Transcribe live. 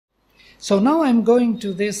So now I'm going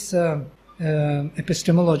to this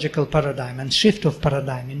epistemological paradigm and shift of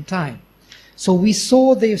paradigm in time. So we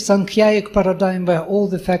saw the Sankhyayic paradigm where all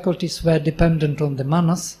the faculties were dependent on the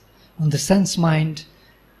manas, on the sense mind,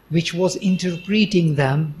 which was interpreting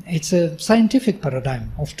them. It's a scientific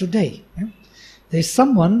paradigm of today. There's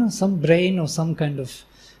someone, some brain or some kind of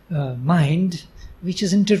mind, which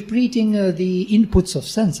is interpreting the inputs of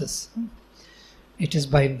senses. It is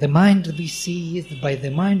by the mind we see, by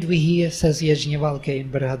the mind we hear, says Yajnavalkya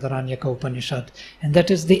in Brihadaranyaka Upanishad, and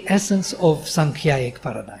that is the essence of Sankhyayic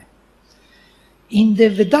paradigm. In the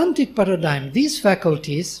Vedantic paradigm, these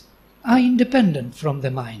faculties are independent from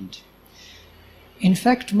the mind. In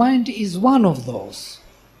fact, mind is one of those.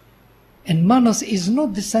 And manas is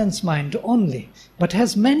not the sense mind only, but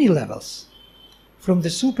has many levels. From the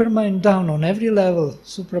supermind down on every level,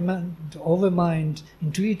 supermind, overmind,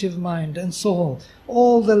 intuitive mind, and so on.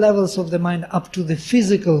 All the levels of the mind up to the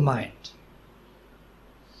physical mind.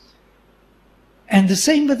 And the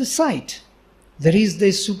same with the sight. There is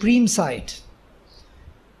the supreme sight.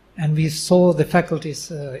 And we saw the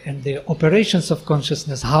faculties and the operations of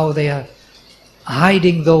consciousness, how they are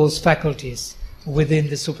hiding those faculties within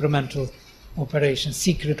the supramental operations,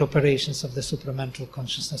 secret operations of the supramental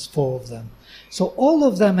consciousness, 4 of them. So all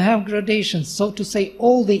of them have gradations. So to say,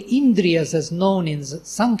 all the indriyas as known in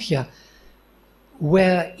Sankhya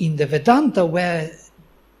were in the Vedanta were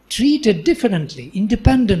treated differently,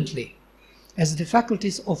 independently, as the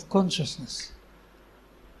faculties of consciousness.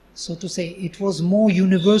 So to say, it was more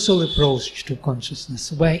universal approach to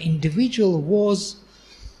consciousness, where individual was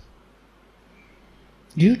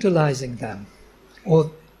utilizing them,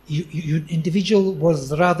 or individual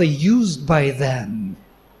was rather used by them.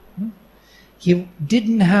 He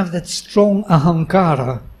didn't have that strong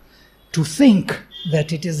ahankara to think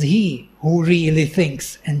that it is he who really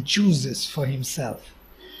thinks and chooses for himself.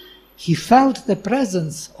 He felt the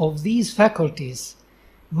presence of these faculties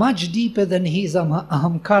much deeper than his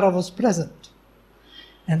ahankara was present.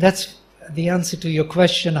 And that's the answer to your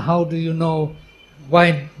question, how do you know,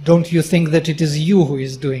 why don't you think that it is you who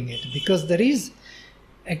is doing it? Because there is,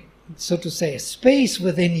 so to say, a space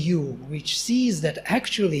within you which sees that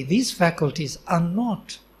actually these faculties are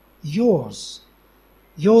not yours.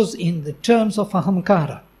 Yours in the terms of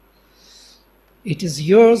ahamkara. It is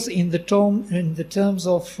yours in the terms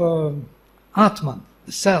of Atman,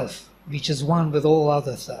 the self, which is one with all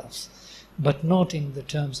other selves, but not in the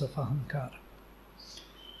terms of ahamkara.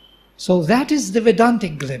 So that is the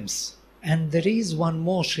Vedantic glimpse. And there is one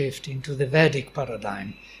more shift into the Vedic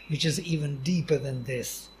paradigm, which is even deeper than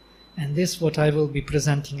this. And this what I will be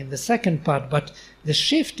presenting in the second part. But the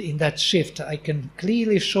shift, in that shift, I can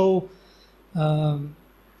clearly show on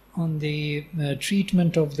the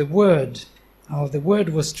treatment of the word, how the word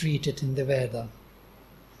was treated in the Veda.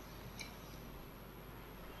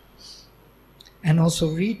 And also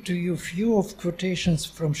read to you a few of quotations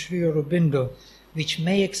from Sri Aurobindo, which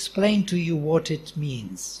may explain to you what it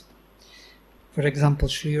means. For example,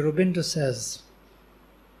 Sri Aurobindo says,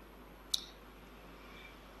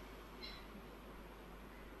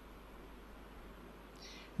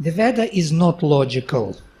 the Veda is not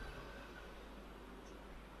logical.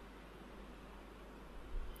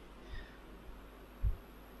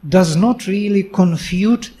 Does not really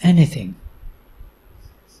confute anything.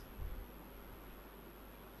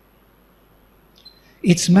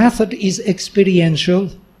 Its method is experiential,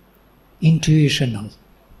 intuitional.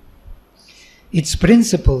 Its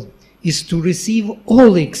principle is to receive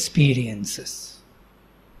all experiences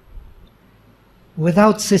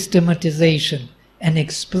without systematization and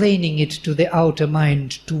explaining it to the outer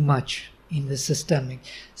mind too much in the systemic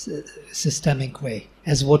way,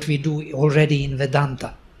 as what we do already in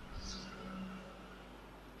Vedanta.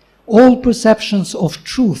 All perceptions of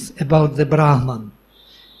truth about the Brahman,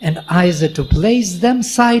 and either to place them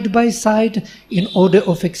side by side in order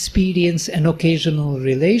of experience and occasional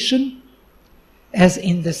relation, as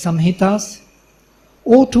in the Samhitas,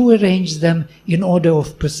 or to arrange them in order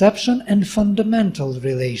of perception and fundamental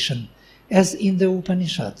relation, as in the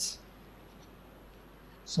Upanishads.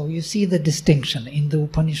 So you see the distinction. In the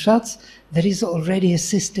Upanishads, there is already a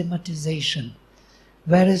systematization,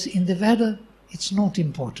 whereas in the Veda, it's not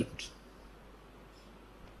important.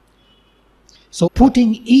 So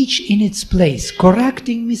putting each in its place,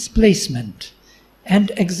 correcting misplacement and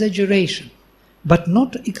exaggeration, but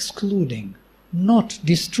not excluding, not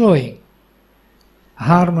destroying.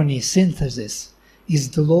 Harmony, synthesis,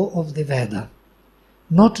 is the law of the Veda,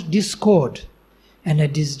 not discord and a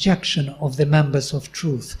disjunction of the members of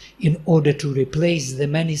truth in order to replace the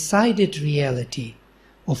many-sided reality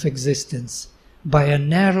of existence by a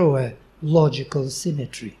narrower logical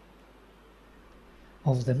symmetry.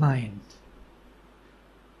 of the mind.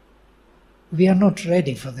 We are not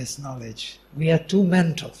ready for this knowledge. We are too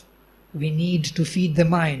mental. We need to feed the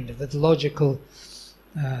mind with logical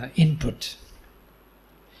input.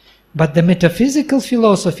 But the metaphysical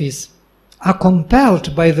philosophies are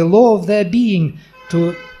compelled by the law of their being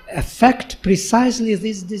to effect precisely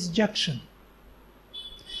this disjunction.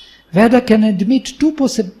 Veda can admit two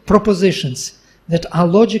propositions that are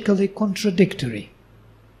logically contradictory.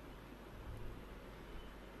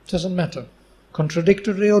 Doesn't matter.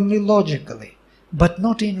 Contradictory only logically, but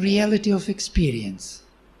not in reality of experience.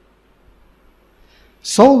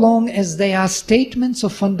 So long as they are statements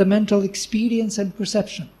of fundamental experience and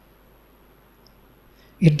perception.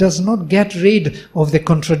 It does not get rid of the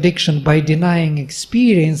contradiction by denying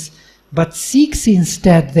experience, but seeks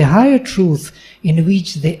instead the higher truth in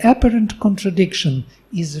which the apparent contradiction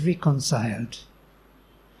is reconciled.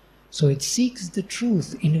 So it seeks the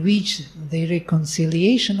truth in which the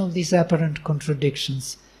reconciliation of these apparent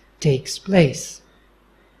contradictions takes place.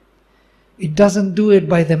 It doesn't do it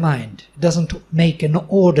by the mind. It doesn't make an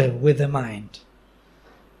order with the mind.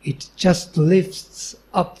 It just lifts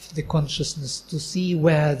up the consciousness to see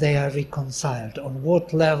where they are reconciled, on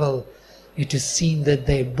what level it is seen that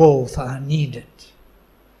they both are needed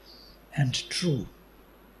and true.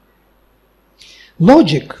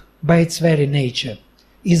 Logic, by its very nature,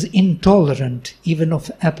 is intolerant even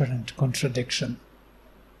of apparent contradiction.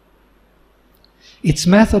 Its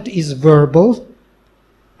method is verbal,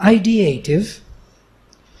 ideative.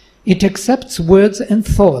 It accepts words and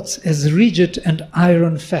thoughts as rigid and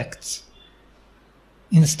iron facts,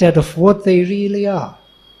 instead of what they really are,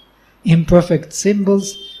 imperfect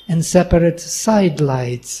symbols and separate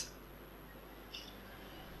sidelights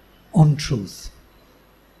on truth.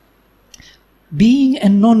 Being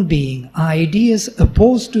and non-being are ideas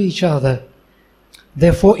opposed to each other.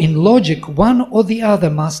 Therefore, in logic, one or the other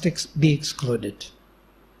must be excluded.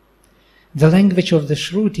 The language of the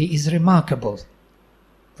Shruti is remarkable.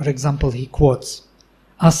 For example, he quotes,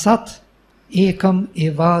 Asat ekam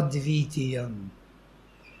eva dvitiyam.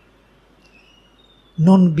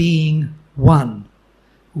 Non-being one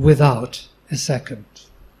without a second.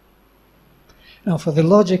 Now, for the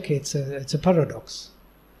logic, it's a paradox.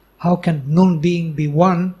 How can non-being be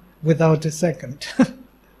one without a second?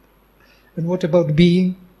 And what about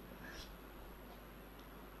being?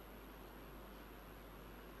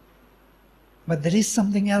 But there is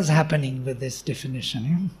something else happening with this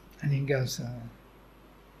definition. And he goes,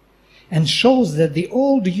 and shows that the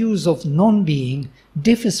old use of non-being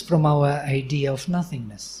differs from our idea of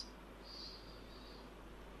nothingness.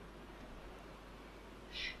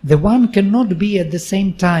 The one cannot be at the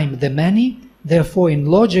same time the many. Therefore, in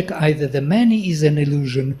logic, either the many is an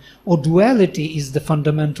illusion or duality is the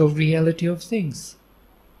fundamental reality of things.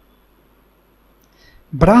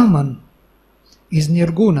 Brahman is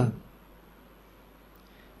nirguna,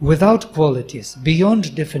 without qualities,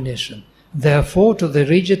 beyond definition. Therefore, to the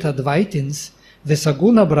rigid Advaitins, the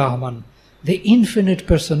Saguna Brahman, the infinite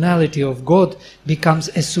personality of God, becomes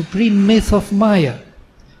a supreme myth of Maya,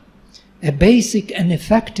 a basic and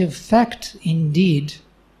effective fact indeed,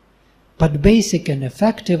 but basic and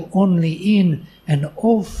effective only in and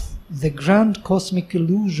of the grand cosmic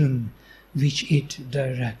illusion which it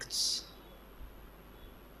directs.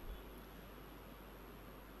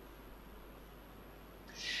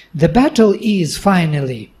 The battle is,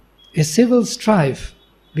 finally, a civil strife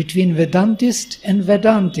between Vedantist and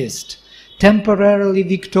Vedantist, temporarily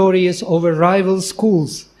victorious over rival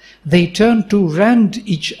schools. They turn to rend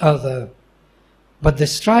each other. But the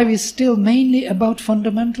strife is still mainly about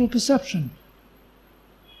fundamental perception.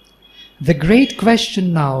 The great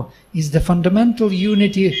question now is the fundamental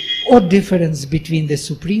unity or difference between the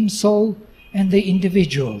Supreme Soul and the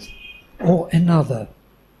individual, or another,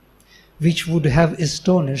 which would have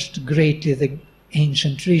astonished greatly the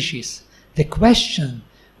ancient rishis. The question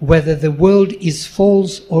whether the world is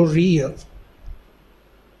false or real.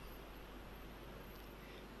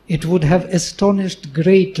 It would have astonished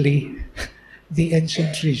greatly the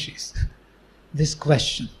ancient rishis, this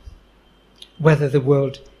question, whether the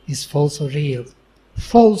world is false or real.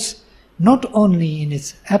 False not only in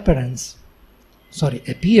its appearance to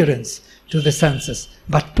the senses,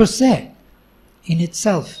 but per se, in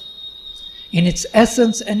itself, in its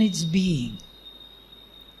essence and its being.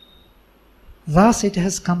 Thus it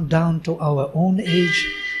has come down to our own age,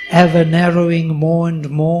 ever narrowing more and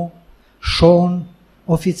more, shorn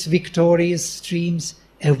of its victorious streams,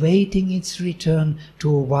 awaiting its return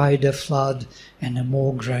to a wider flood and a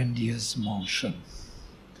more grandiose motion.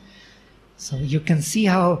 So you can see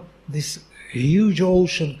how this a huge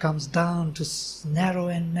ocean comes down to narrow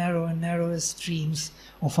and narrow and narrower streams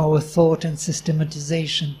of our thought and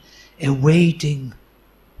systematization, awaiting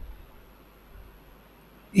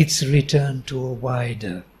its return to a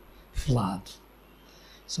wider flood.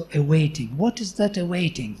 So awaiting. What is that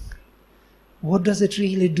awaiting? What does it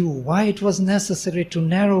really do? Why it was necessary to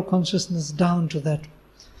narrow consciousness down to that?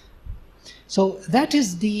 So that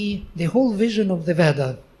is the whole vision of the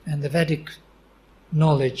Veda and the Vedic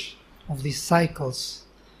knowledge of these cycles,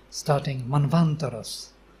 starting Manvantaras,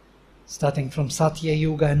 starting from Satya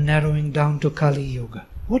Yuga and narrowing down to Kali Yuga.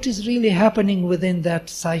 What is really happening within that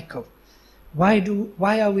cycle? Why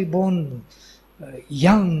are we born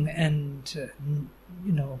young and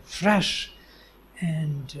fresh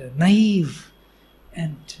and naive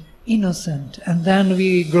and innocent, and then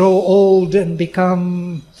we grow old and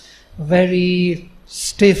become very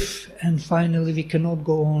stiff, and finally we cannot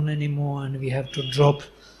go on anymore and we have to drop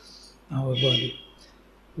our body?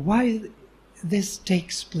 Why this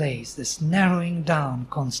takes place, this narrowing down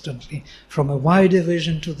constantly from a wider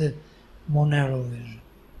vision to the more narrow vision?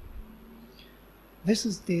 This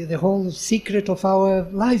is the whole secret of our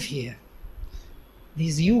life here.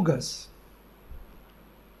 These yugas,